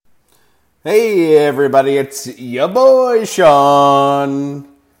Hey everybody, it's your boy Sean.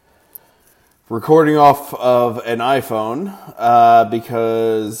 Recording off of an iPhone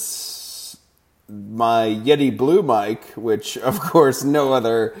because my Yeti Blue mic, which of course no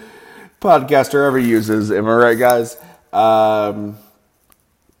other podcaster ever uses, am I right guys? Has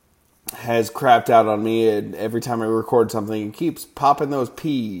crapped out on me, and every time I record something it keeps popping those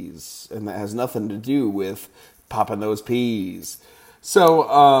peas, and that has nothing to do with popping those peas.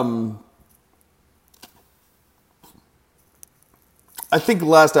 So, I think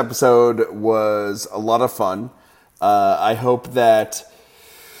last episode was a lot of fun. I hope that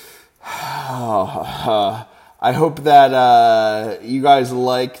you guys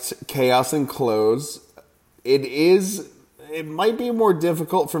liked Chaos and Close. It might be more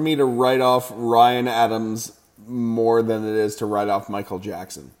difficult for me to write off Ryan Adams more than it is to write off Michael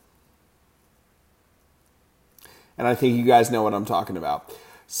Jackson. And I think you guys know what I'm talking about.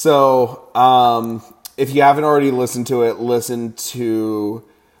 So, if you haven't already listened to it, listen to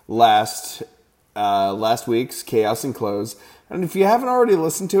last week's Chaos and Close. And if you haven't already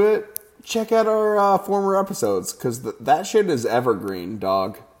listened to it, check out our former episodes, because that shit is evergreen,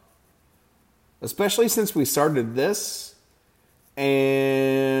 dog. Especially since we started this.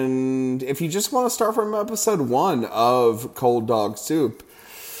 And if you just want to start from episode 1 of Cold Dog Soup,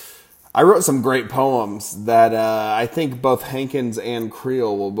 I wrote some great poems that I think both Hankins and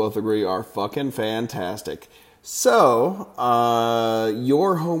Creel will both agree are fucking fantastic. So,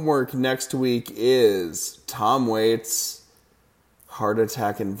 your homework next week is Tom Waits' Heart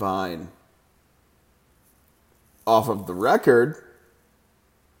Attack and Vine. Off of the record,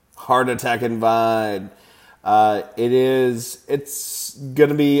 Heart Attack and Vine. It's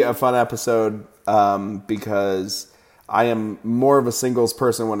gonna be a fun episode because I am more of a singles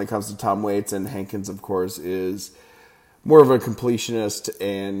person when it comes to Tom Waits, and Hankins, of course, is more of a completionist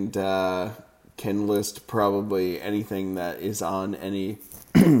and can list probably anything that is on any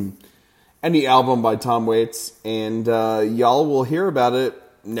any album by Tom Waits, and y'all will hear about it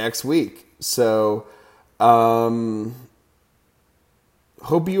next week. So, hope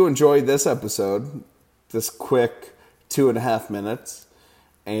you enjoyed this episode, this quick 2.5 minutes.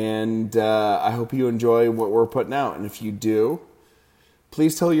 And I hope you enjoy what we're putting out. And if you do,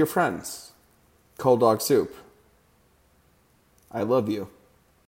 please tell your friends. Cold Dog Soup. I love you.